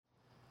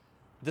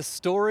The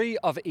story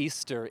of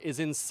Easter is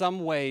in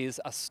some ways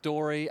a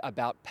story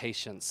about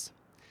patience.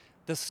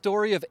 The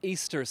story of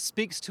Easter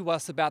speaks to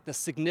us about the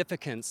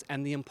significance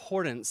and the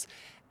importance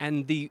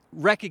and the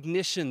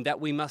recognition that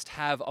we must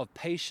have of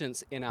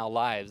patience in our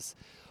lives.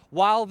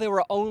 While there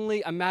were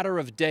only a matter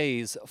of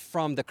days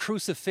from the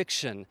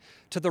crucifixion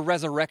to the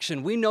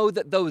resurrection, we know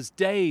that those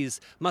days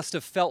must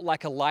have felt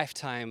like a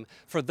lifetime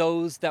for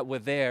those that were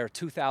there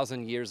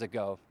 2,000 years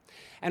ago.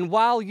 And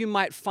while you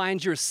might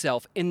find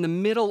yourself in the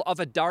middle of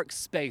a dark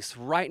space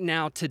right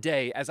now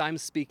today as I'm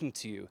speaking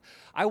to you,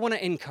 I want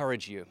to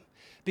encourage you.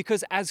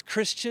 Because as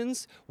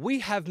Christians, we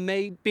have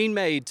been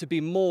made to be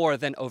more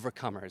than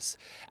overcomers.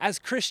 As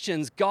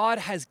Christians, God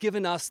has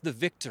given us the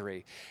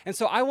victory. And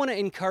so I want to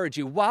encourage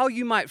you, while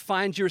you might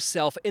find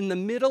yourself in the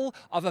middle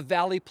of a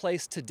valley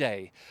place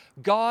today,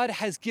 God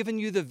has given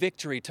you the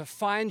victory to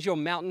find your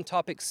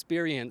mountaintop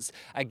experience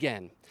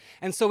again.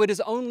 And so it is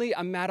only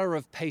a matter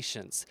of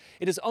patience.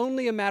 It is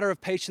only a matter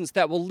of patience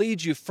that will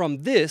lead you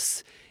from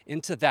this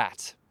into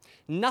that.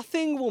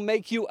 Nothing will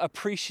make you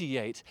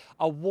appreciate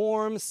a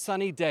warm,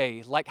 sunny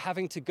day like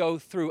having to go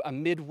through a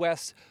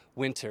Midwest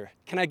winter.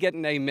 Can I get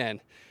an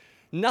amen?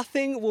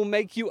 Nothing will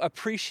make you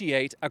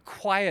appreciate a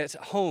quiet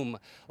home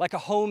like a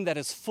home that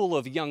is full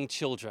of young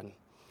children.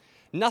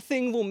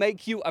 Nothing will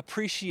make you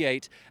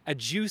appreciate a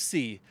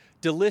juicy,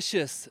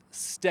 delicious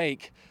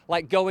steak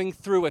like going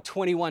through a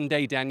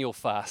 21-day Daniel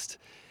fast.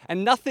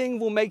 And nothing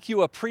will make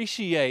you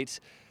appreciate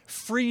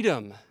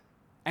freedom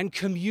and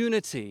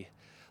community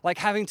like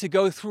having to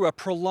go through a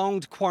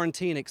prolonged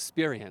quarantine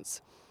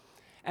experience.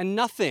 And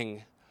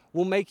nothing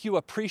will make you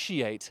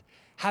appreciate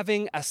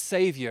having a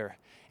Savior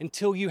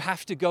until you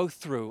have to go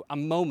through a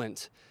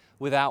moment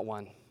without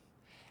one.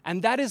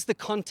 And that is the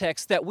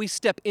context that we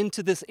step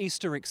into this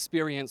Easter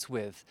experience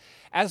with.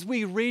 As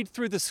we read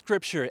through the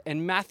scripture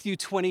in Matthew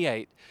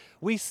 28,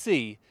 we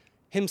see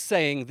him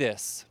saying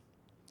this: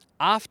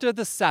 "After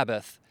the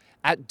Sabbath,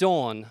 at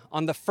dawn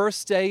on the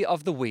first day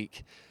of the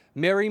week,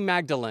 Mary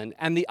Magdalene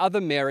and the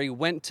other Mary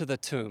went to the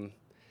tomb.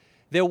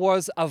 There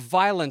was a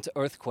violent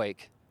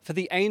earthquake, for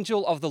the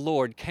angel of the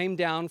Lord came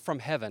down from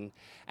heaven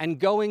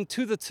and going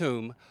to the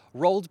tomb,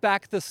 rolled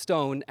back the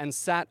stone and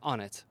sat on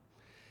it.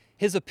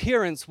 His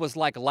appearance was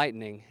like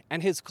lightning,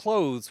 and his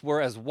clothes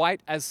were as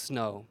white as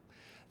snow.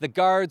 The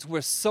guards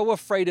were so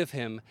afraid of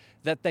him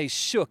that they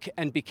shook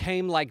and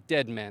became like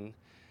dead men.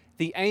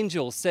 The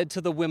angel said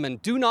to the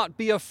women, 'Do not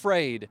be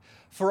afraid,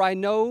 for I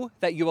know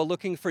that you are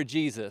looking for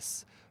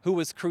Jesus, who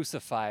was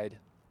crucified.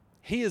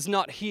 He is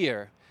not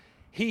here.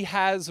 He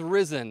has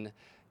risen,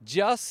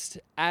 just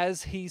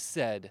as he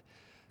said.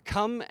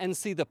 Come and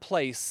see the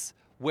place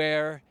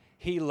where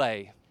he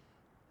lay.'"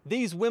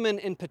 These women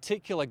in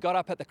particular got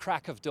up at the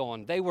crack of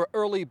dawn. They were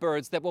early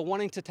birds that were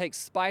wanting to take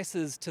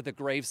spices to the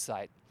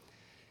gravesite.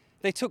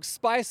 They took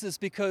spices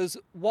because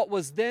what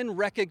was then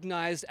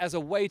recognized as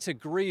a way to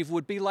grieve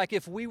would be like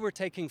if we were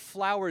taking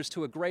flowers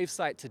to a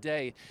gravesite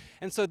today.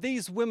 And so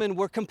these women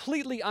were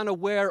completely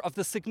unaware of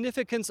the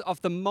significance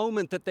of the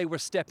moment that they were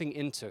stepping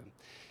into.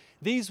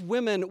 These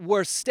women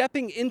were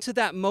stepping into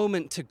that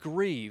moment to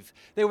grieve.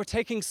 They were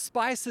taking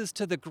spices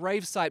to the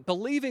gravesite,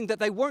 believing that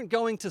they weren't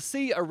going to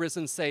see a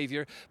risen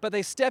Savior, but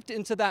they stepped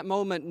into that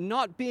moment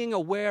not being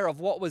aware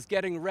of what was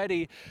getting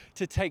ready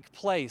to take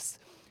place.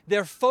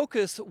 Their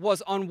focus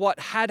was on what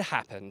had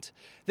happened.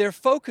 Their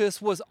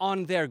focus was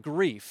on their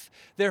grief.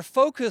 Their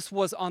focus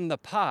was on the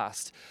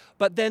past.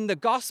 But then the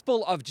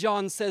Gospel of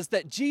John says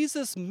that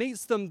Jesus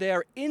meets them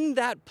there in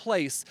that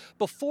place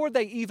before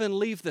they even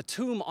leave the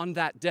tomb on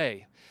that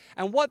day.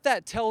 And what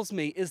that tells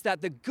me is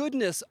that the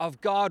goodness of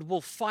God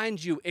will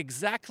find you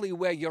exactly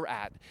where you're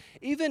at.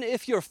 Even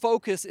if your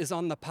focus is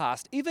on the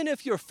past, even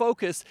if your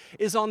focus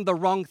is on the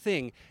wrong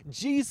thing,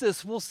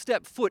 Jesus will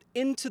step foot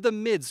into the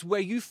midst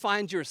where you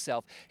find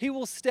yourself. He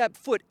will step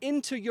foot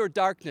into your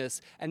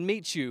darkness and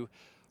meet you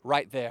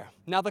right there.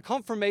 Now, the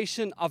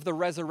confirmation of the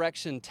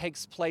resurrection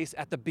takes place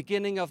at the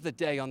beginning of the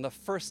day on the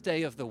first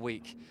day of the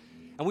week.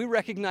 And we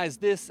recognize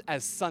this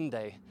as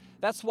Sunday.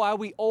 That's why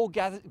we all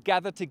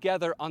gather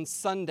together on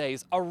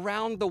Sundays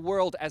around the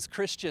world as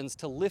Christians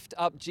to lift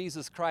up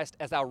Jesus Christ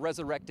as our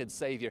resurrected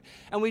Savior.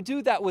 And we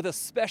do that with a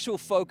special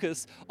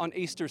focus on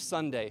Easter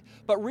Sunday.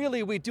 But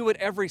really, we do it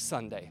every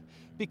Sunday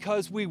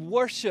because we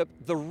worship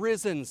the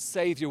risen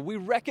Savior. We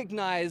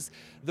recognize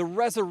the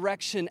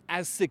resurrection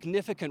as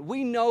significant.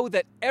 We know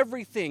that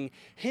everything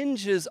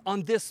hinges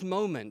on this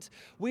moment.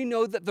 We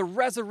know that the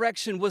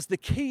resurrection was the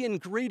key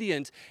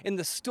ingredient in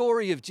the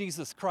story of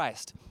Jesus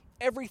Christ.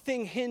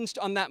 Everything hinged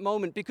on that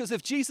moment, because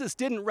if Jesus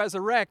didn't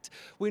resurrect,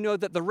 we know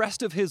that the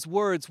rest of his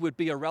words would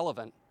be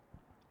irrelevant.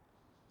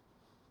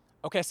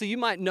 Okay, so you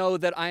might know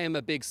that I am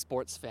a big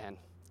sports fan.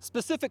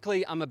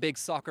 Specifically, I'm a big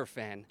soccer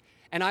fan,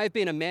 and I've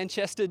been a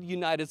Manchester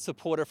United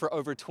supporter for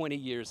over 20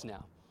 years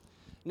now.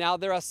 Now,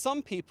 there are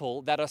some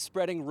people that are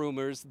spreading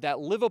rumors that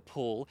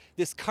Liverpool,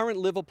 this current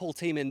Liverpool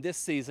team in this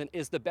season,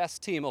 is the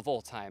best team of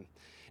all time.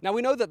 Now,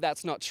 we know that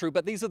that's not true,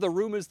 but these are the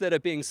rumors that are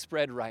being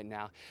spread right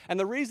now. And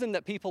the reason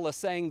that people are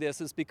saying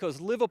this is because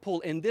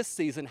Liverpool in this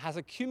season has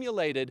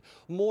accumulated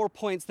more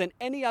points than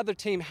any other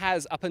team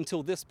has up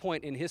until this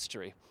point in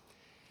history.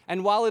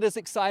 And while it is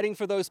exciting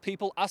for those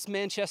people, us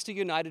Manchester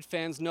United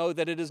fans know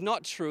that it is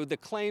not true, the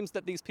claims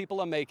that these people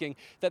are making,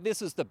 that this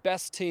is the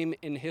best team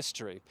in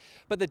history.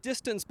 But the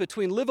distance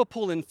between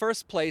Liverpool in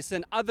first place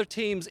and other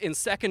teams in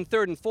second,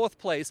 third, and fourth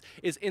place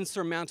is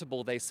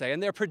insurmountable, they say.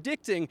 And they're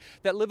predicting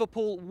that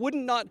Liverpool would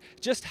not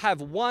just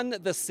have won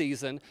the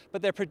season,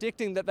 but they're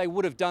predicting that they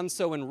would have done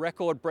so in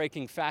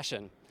record-breaking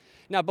fashion.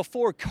 Now,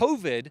 before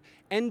COVID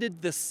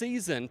ended the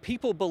season,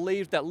 people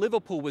believed that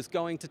Liverpool was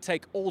going to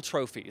take all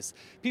trophies.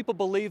 People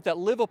believed that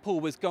Liverpool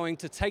was going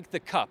to take the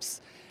cups.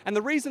 And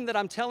the reason that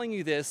I'm telling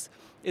you this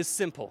is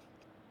simple.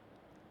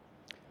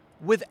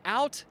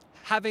 Without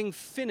having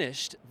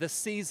finished the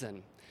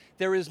season,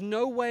 there is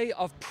no way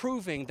of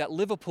proving that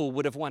Liverpool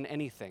would have won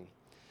anything.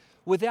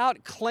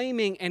 Without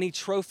claiming any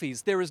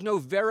trophies, there is no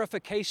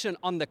verification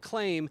on the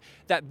claim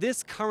that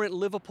this current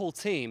Liverpool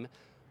team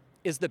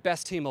is the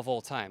best team of all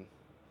time.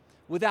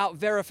 Without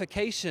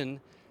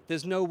verification,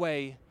 there's no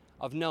way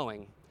of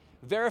knowing.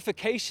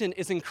 Verification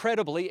is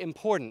incredibly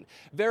important.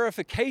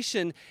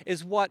 Verification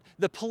is what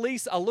the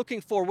police are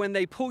looking for when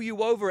they pull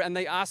you over and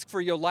they ask for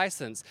your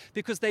license,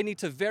 because they need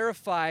to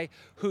verify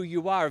who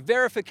you are.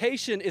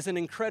 Verification is an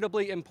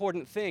incredibly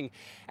important thing.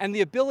 And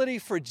the ability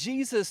for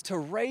Jesus to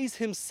raise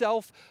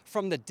himself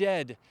from the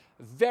dead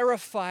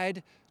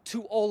verified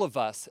to all of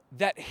us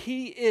that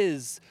he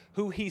is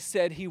who he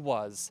said he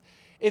was.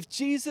 If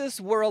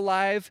Jesus were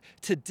alive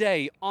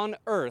today on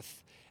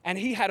earth and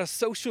he had a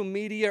social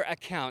media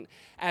account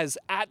as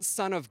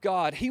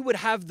 @Son-of-God, he would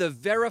have the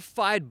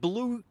verified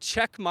blue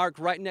check mark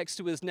right next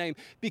to his name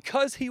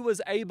because he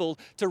was able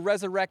to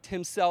resurrect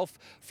himself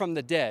from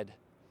the dead.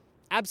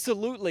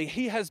 Absolutely,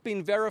 he has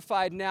been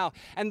verified now.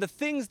 And the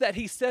things that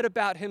he said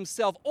about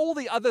himself, all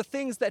the other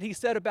things that he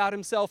said about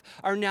himself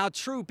are now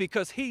true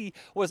because he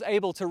was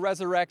able to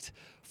resurrect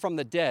from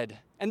the dead.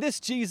 And this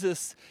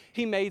Jesus,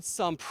 he made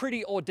some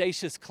pretty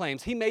audacious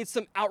claims. He made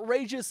some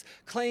outrageous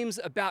claims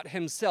about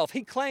himself.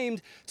 He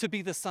claimed to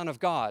be the Son of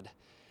God.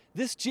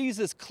 This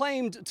Jesus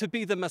claimed to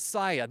be the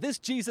Messiah. This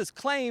Jesus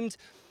claimed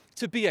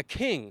to be a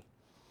king.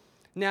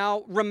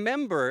 Now,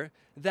 remember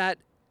that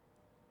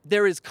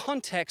there is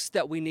context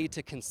that we need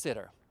to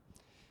consider.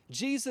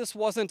 Jesus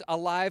wasn't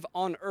alive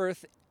on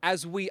earth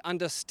as we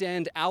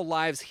understand our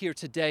lives here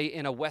today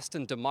in a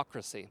Western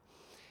democracy.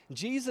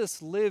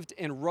 Jesus lived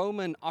in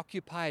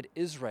Roman-occupied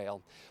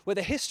Israel, where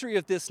the history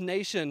of this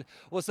nation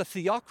was a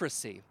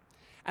theocracy,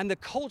 and the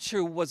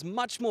culture was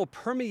much more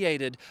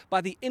permeated by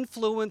the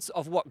influence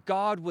of what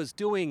God was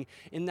doing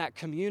in that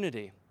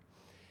community.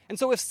 And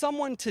so if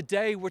someone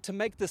today were to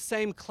make the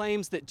same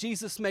claims that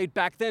Jesus made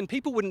back then,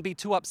 people wouldn't be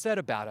too upset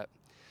about it.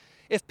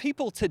 If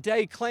people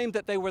today claimed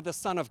that they were the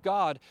Son of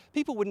God,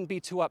 people wouldn't be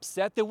too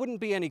upset. There wouldn't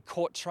be any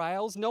court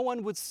trials. No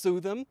one would sue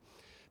them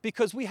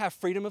because we have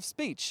freedom of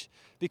speech,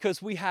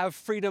 because we have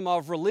freedom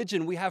of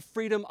religion, we have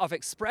freedom of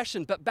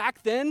expression. But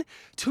back then,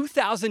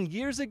 2,000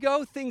 years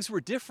ago, things were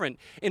different.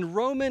 In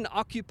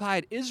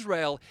Roman-occupied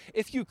Israel,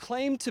 if you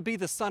claimed to be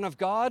the Son of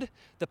God,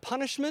 the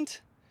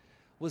punishment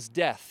was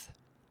death.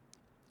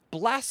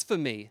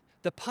 Blasphemy,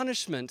 the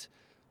punishment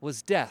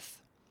was death.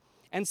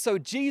 And so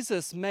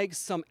Jesus makes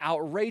some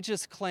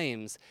outrageous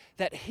claims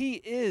that he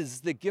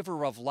is the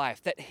giver of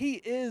life, that he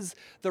is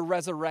the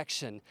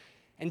resurrection.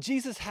 And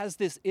Jesus has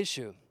this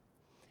issue.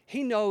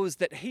 He knows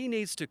that he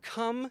needs to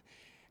come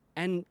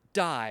and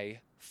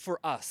die for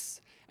us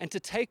and to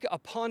take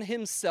upon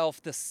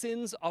himself the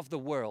sins of the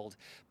world.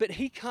 But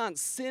he can't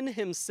sin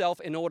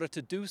himself in order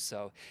to do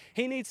so.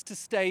 He needs to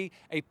stay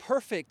a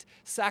perfect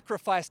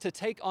sacrifice to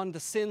take on the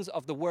sins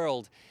of the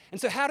world. And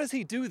so how does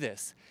he do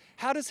this?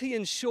 How does he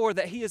ensure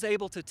that he is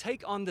able to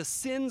take on the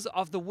sins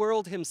of the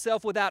world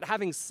himself without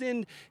having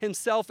sinned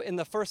himself in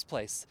the first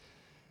place?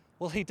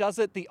 Well, he does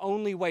it the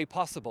only way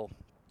possible.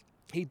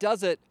 He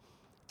does it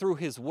through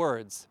his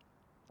words.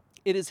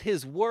 It is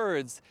his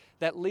words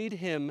that lead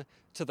him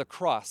to the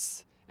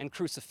cross and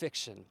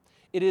crucifixion.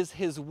 It is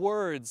his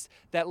words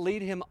that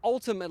lead him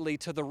ultimately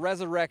to the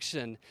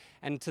resurrection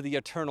and to the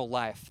eternal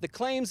life. The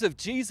claims of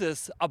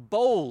Jesus are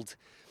bold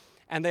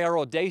and they are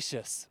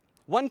audacious.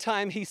 One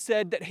time he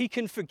said that he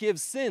can forgive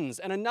sins,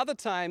 and another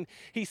time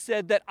he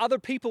said that other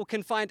people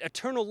can find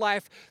eternal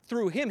life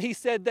through him. He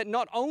said that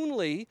not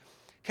only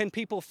can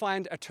people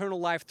find eternal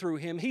life through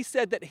him, he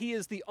said that he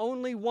is the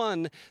only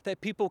one that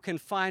people can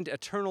find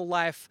eternal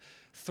life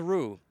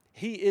through.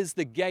 He is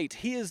the gate.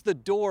 He is the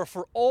door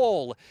for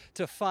all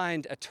to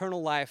find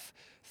eternal life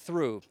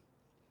through.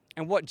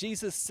 And what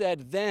Jesus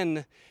said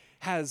then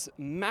has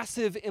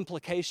massive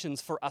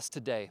implications for us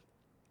today.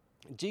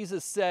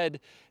 Jesus said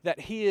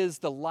that he is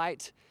the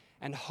light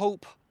and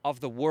hope of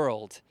the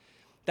world,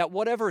 that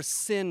whatever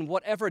sin,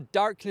 whatever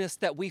darkness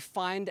that we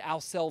find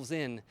ourselves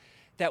in,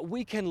 that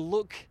we can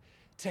look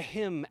to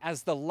him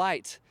as the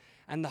light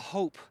and the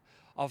hope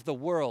of the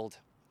world.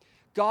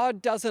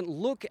 God doesn't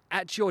look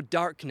at your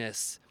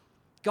darkness.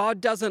 God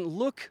doesn't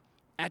look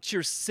at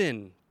your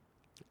sin,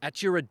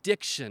 at your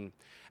addiction,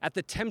 at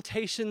the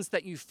temptations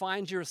that you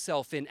find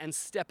yourself in and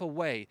step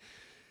away.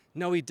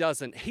 No, he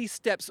doesn't. He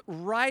steps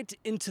right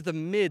into the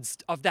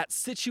midst of that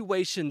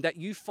situation that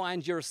you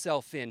find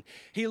yourself in.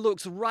 He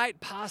looks right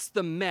past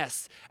the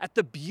mess at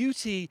the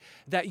beauty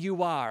that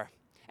you are.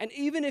 And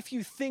even if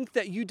you think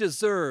that you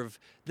deserve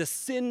the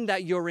sin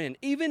that you're in,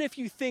 even if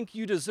you think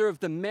you deserve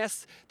the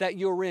mess that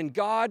you're in,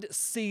 God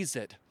sees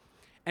it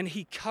and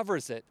he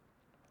covers it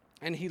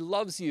and he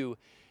loves you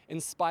in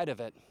spite of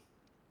it.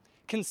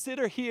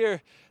 Consider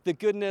here the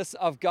goodness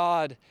of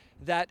God,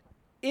 that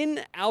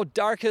in our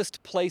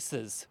darkest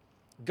places,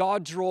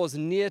 God draws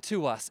near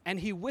to us and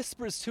he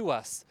whispers to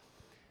us,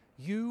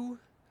 "You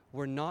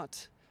were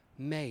not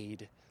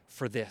made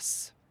for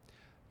this.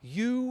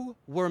 You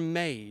were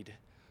made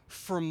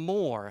for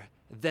more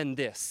than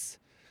this.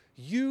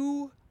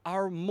 You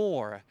are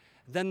more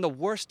than the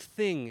worst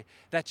thing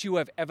that you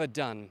have ever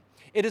done."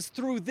 It is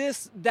through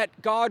this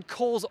that God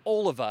calls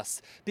all of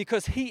us,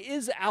 because he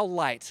is our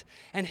light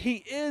and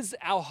he is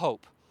our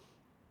hope.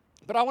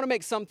 But I want to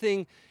make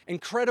something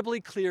incredibly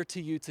clear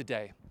to you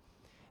today.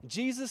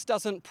 Jesus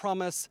doesn't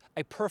promise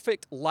a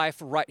perfect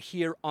life right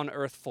here on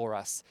earth for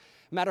us.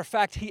 Matter of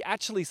fact, he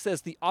actually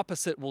says the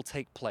opposite will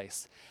take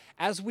place.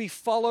 As we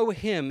follow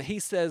him, he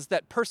says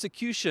that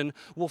persecution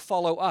will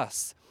follow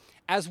us.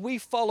 As we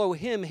follow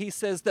him, he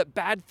says that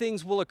bad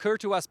things will occur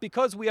to us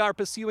because we are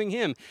pursuing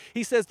him.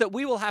 He says that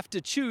we will have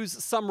to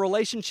choose some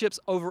relationships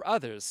over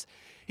others.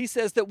 He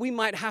says that we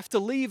might have to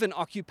leave an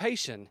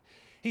occupation.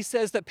 He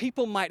says that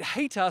people might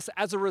hate us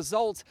as a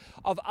result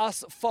of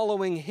us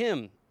following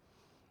him.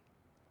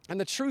 And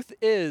the truth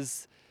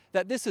is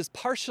that this is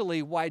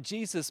partially why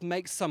Jesus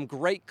makes some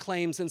great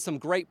claims and some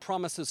great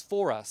promises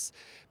for us.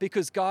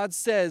 Because God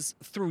says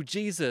through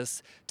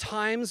Jesus,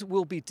 times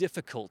will be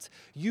difficult.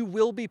 You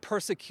will be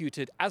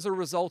persecuted as a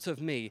result of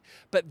me.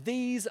 But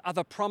these are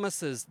the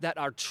promises that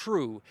are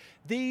true.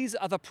 These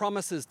are the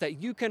promises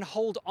that you can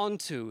hold on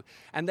to,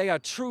 and they are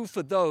true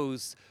for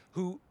those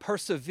who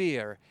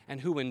persevere and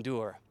who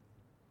endure.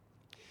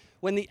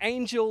 When the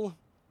angel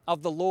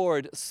of the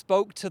Lord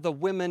spoke to the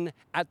women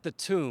at the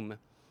tomb,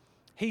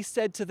 he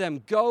said to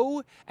them,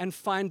 "Go and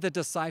find the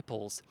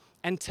disciples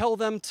and tell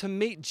them to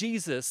meet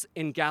Jesus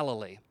in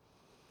Galilee."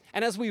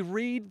 And as we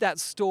read that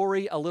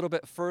story a little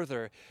bit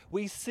further,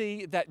 we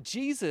see that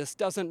Jesus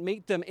doesn't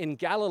meet them in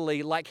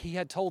Galilee like he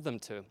had told them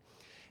to.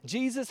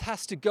 Jesus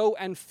has to go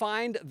and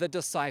find the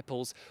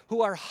disciples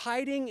who are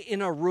hiding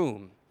in a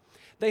room.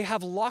 They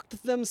have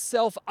locked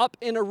themselves up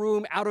in a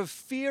room out of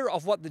fear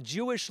of what the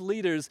Jewish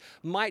leaders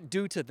might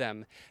do to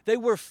them. They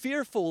were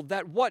fearful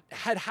that what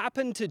had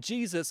happened to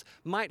Jesus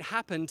might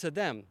happen to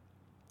them.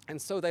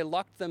 And so they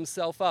locked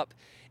themselves up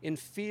in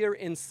fear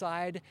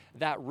inside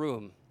that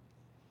room.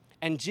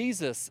 And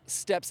Jesus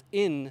steps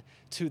in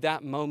to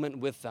that moment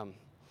with them.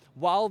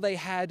 While they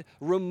had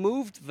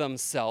removed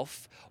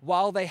themselves,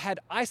 while they had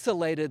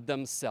isolated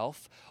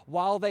themselves,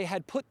 while they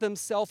had put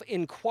themselves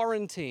in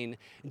quarantine,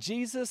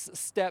 Jesus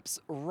steps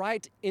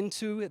right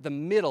into the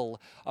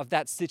middle of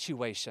that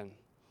situation.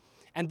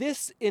 And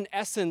this, in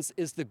essence,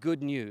 is the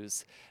good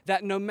news,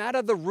 that no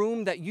matter the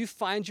room that you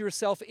find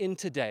yourself in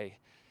today,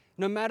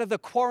 no matter the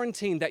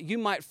quarantine that you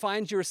might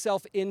find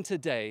yourself in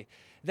today,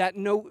 that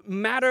no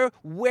matter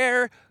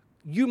where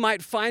you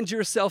might find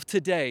yourself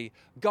today,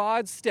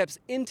 God steps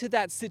into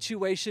that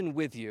situation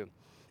with you.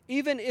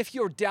 Even if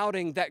you're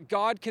doubting that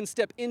God can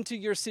step into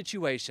your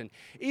situation,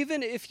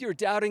 even if you're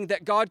doubting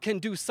that God can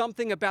do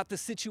something about the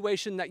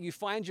situation that you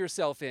find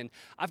yourself in,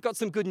 I've got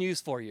some good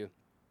news for you.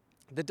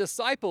 The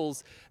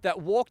disciples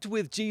that walked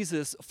with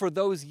Jesus for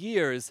those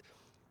years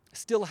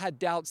still had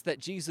doubts that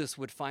Jesus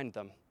would find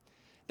them.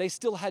 They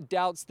still had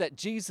doubts that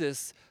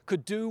Jesus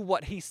could do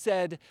what he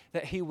said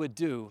that he would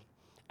do.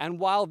 And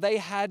while they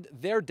had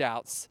their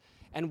doubts,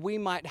 and we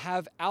might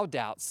have our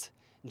doubts,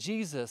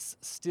 Jesus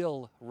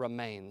still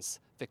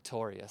remains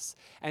victorious.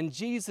 And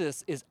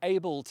Jesus is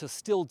able to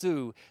still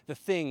do the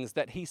things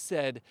that he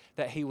said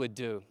that he would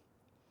do.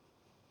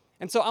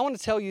 And so I want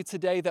to tell you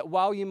today that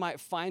while you might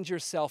find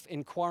yourself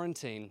in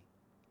quarantine,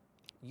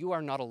 you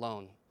are not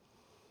alone,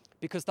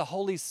 because the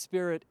Holy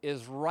Spirit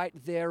is right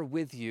there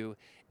with you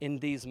in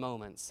these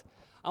moments.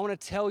 I want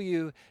to tell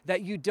you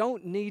that you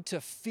don't need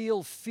to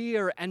feel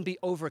fear and be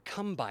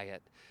overcome by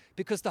it,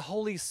 because the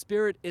Holy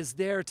Spirit is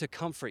there to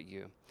comfort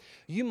you.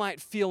 You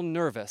might feel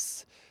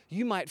nervous.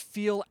 You might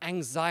feel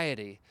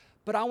anxiety.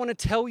 But I want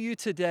to tell you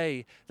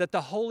today that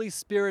the Holy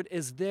Spirit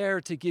is there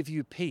to give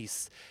you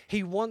peace.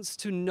 He wants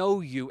to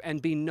know you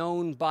and be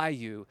known by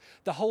you.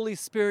 The Holy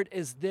Spirit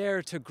is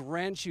there to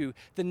grant you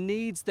the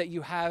needs that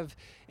you have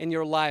in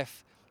your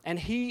life, and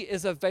He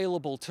is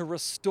available to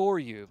restore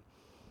you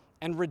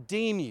and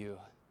redeem you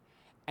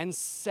and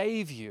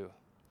save you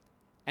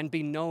and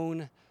be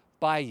known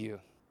by you.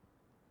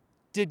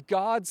 Did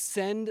God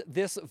send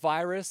this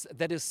virus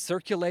that is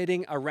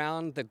circulating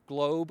around the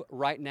globe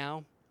right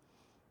now?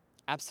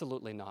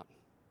 Absolutely not.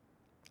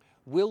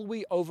 Will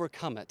we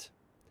overcome it?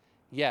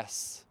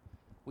 Yes,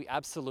 we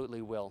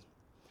absolutely will.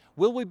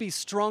 Will we be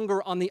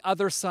stronger on the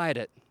other side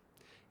of it?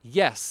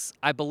 Yes,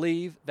 I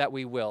believe that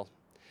we will.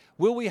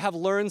 Will we have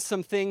learned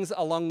some things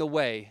along the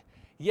way?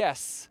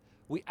 Yes,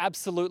 we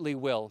absolutely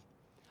will.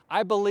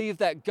 I believe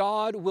that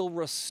God will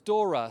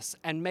restore us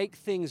and make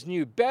things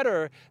new,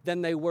 better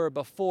than they were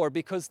before,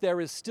 because there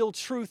is still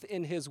truth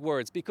in His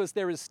words, because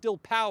there is still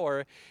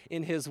power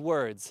in His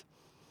words.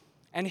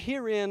 And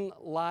herein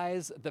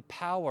lies the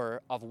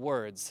power of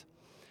words.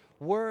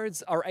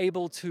 Words are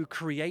able to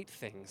create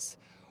things.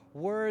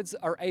 Words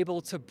are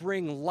able to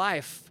bring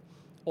life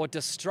or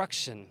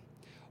destruction.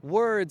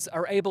 Words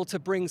are able to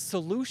bring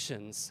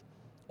solutions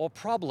or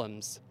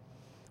problems.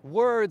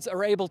 Words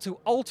are able to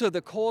alter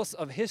the course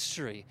of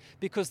history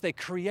because they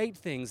create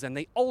things and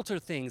they alter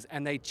things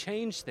and they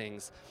change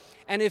things.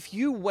 And if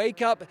you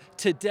wake up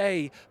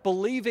today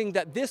believing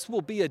that this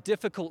will be a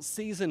difficult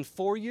season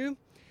for you,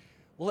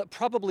 well, it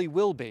probably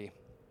will be.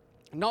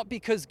 Not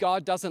because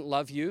God doesn't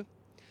love you,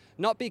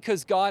 not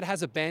because God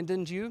has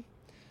abandoned you,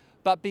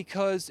 but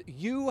because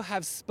you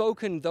have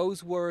spoken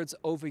those words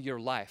over your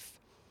life.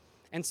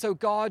 And so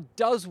God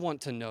does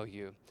want to know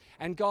you,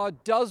 and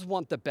God does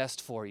want the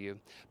best for you,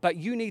 but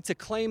you need to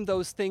claim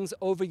those things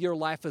over your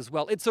life as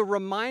well. It's a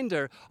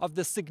reminder of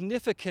the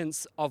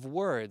significance of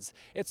words.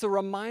 It's a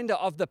reminder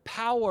of the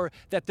power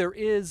that there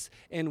is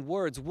in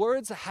words.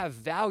 Words have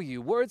value,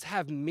 words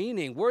have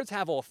meaning, words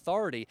have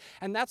authority,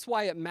 and that's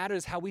why it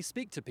matters how we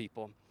speak to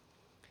people.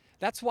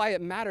 That's why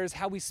it matters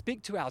how we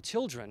speak to our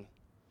children.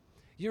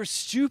 You're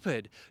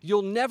stupid,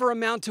 you'll never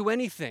amount to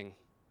anything.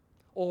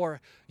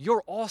 Or,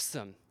 you're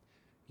awesome.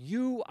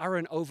 You are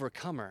an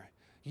overcomer.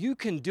 You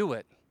can do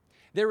it.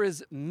 There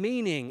is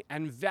meaning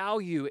and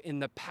value in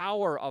the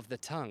power of the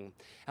tongue.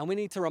 And we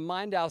need to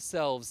remind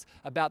ourselves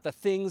about the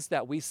things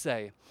that we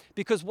say.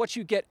 Because what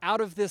you get out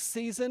of this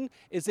season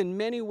is in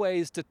many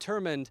ways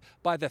determined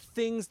by the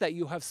things that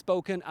you have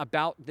spoken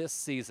about this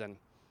season.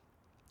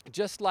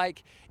 Just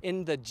like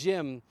in the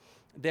gym,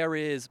 there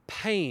is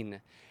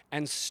pain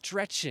and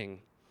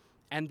stretching,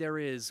 and there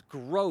is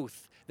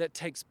growth that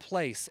takes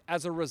place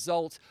as a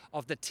result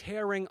of the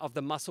tearing of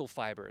the muscle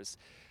fibers.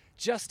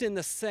 Just in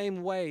the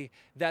same way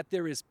that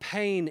there is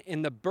pain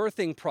in the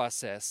birthing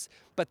process,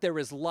 but there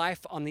is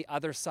life on the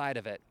other side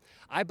of it.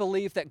 I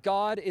believe that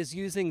God is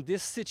using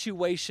this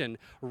situation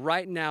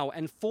right now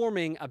and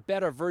forming a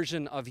better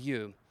version of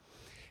you.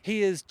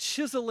 He is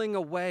chiseling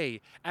away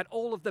at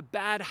all of the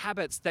bad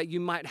habits that you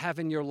might have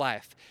in your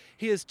life.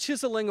 He is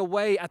chiseling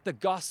away at the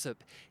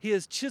gossip. He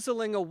is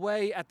chiseling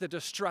away at the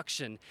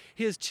destruction.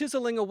 He is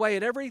chiseling away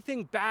at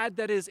everything bad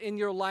that is in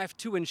your life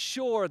to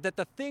ensure that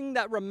the thing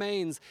that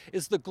remains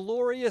is the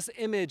glorious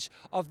image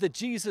of the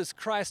Jesus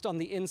Christ on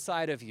the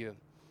inside of you.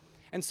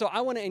 And so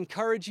I want to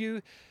encourage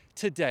you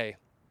today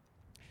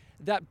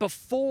that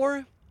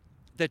before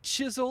the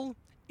chisel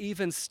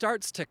even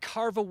starts to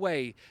carve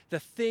away the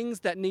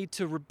things that need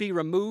to be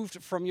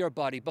removed from your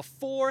body,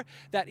 before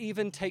that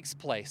even takes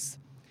place,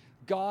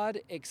 God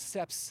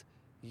accepts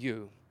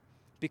you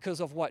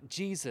because of what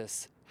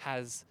Jesus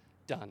has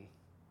done.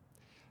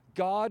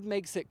 God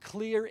makes it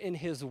clear in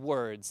His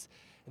words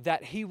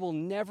that He will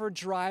never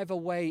drive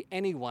away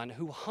anyone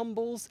who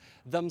humbles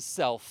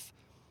themselves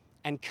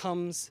and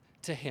comes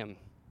to Him.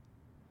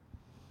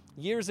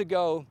 Years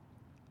ago,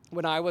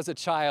 when I was a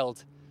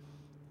child,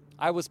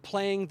 I was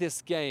playing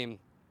this game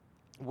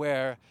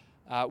where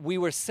we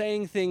were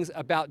saying things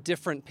about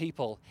different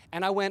people.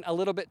 And I went a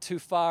little bit too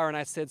far and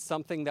I said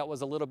something that was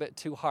a little bit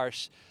too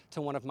harsh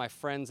to one of my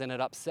friends, and it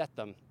upset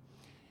them.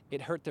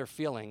 It hurt their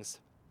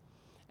feelings.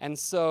 And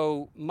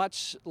so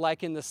much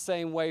like in the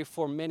same way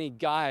for many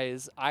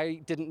guys, I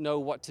didn't know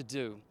what to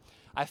do.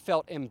 I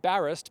felt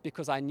embarrassed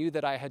because I knew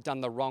that I had done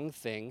the wrong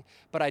thing,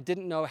 but I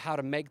didn't know how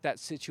to make that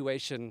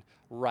situation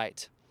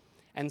right.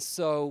 And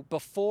so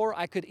before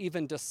I could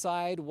even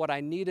decide what I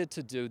needed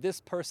to do,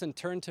 this person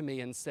turned to me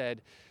and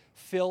said,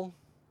 "Phil,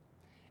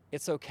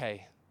 it's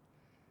okay.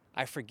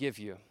 I forgive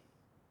you."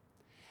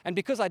 And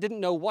because I didn't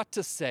know what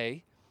to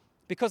say,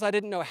 because I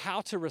didn't know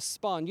how to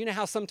respond, you know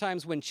how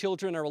sometimes when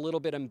children are a little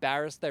bit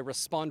embarrassed, they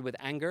respond with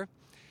anger?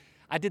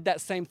 I did that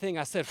same thing.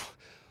 I said,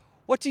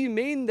 "What do you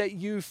mean that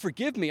you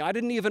forgive me? I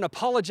didn't even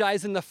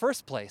apologize in the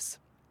first place."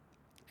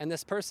 And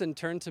this person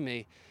turned to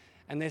me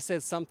and they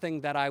said something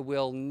that I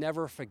will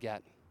never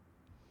forget.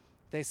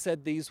 They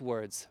said these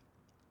words,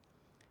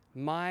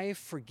 "My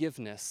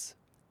forgiveness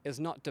is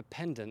not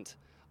dependent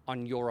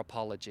on your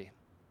apology."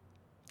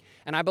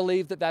 And I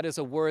believe that that is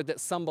a word that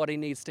somebody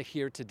needs to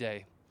hear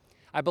today.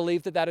 I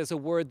believe that that is a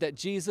word that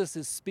Jesus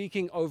is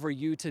speaking over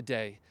you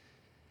today,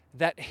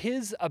 that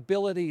His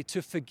ability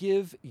to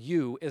forgive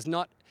you is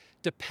not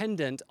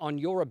dependent on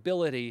your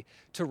ability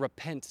to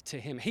repent to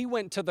Him. He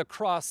went to the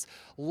cross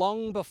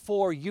long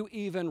before you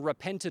even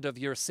repented of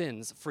your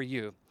sins for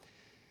you.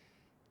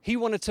 He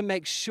wanted to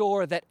make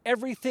sure that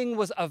everything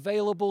was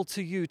available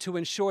to you to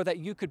ensure that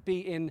you could be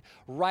in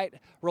right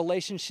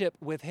relationship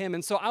with Him.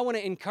 And so I want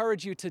to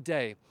encourage you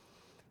today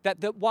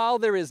that while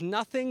there is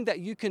nothing that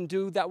you can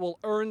do that will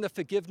earn the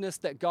forgiveness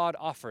that God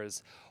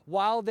offers,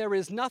 while there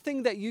is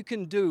nothing that you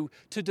can do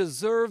to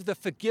deserve the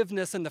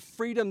forgiveness and the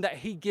freedom that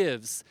He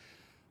gives,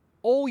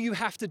 All you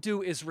have to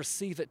do is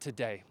receive it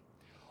today.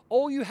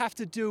 All you have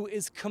to do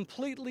is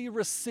completely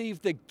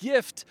receive the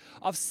gift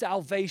of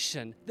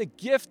salvation, the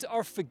gift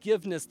of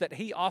forgiveness that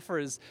He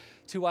offers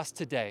to us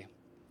today.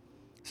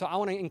 So I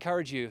want to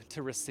encourage you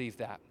to receive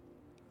that.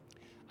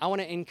 I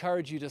want to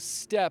encourage you to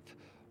step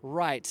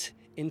right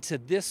into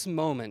this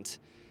moment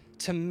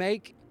to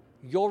make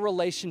your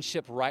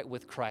relationship right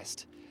with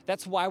Christ.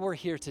 That's why we're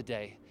here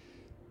today,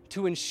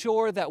 to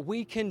ensure that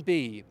we can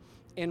be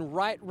in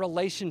right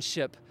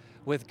relationship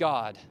with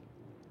God.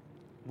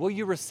 Will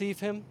you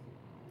receive Him?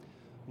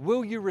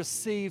 Will you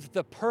receive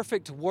the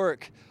perfect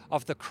work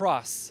of the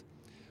cross?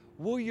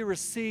 Will you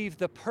receive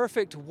the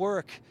perfect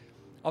work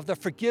of the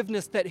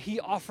forgiveness that He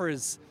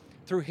offers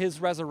through His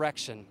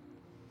resurrection?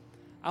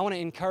 I want to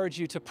encourage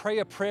you to pray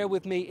a prayer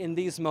with me in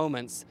these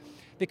moments,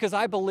 because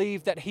I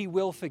believe that He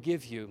will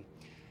forgive you,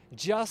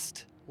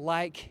 just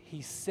like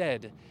He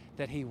said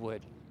that He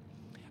would.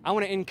 I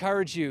want to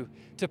encourage you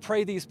to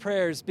pray these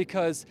prayers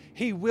because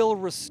He will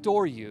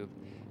restore you,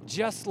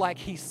 just like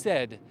He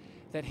said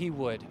that He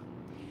would.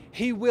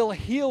 He will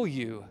heal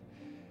you,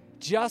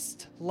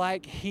 just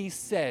like He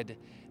said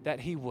that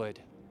He would.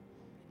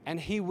 And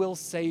He will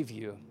save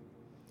you,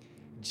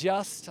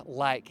 just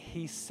like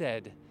He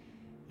said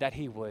that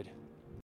He would.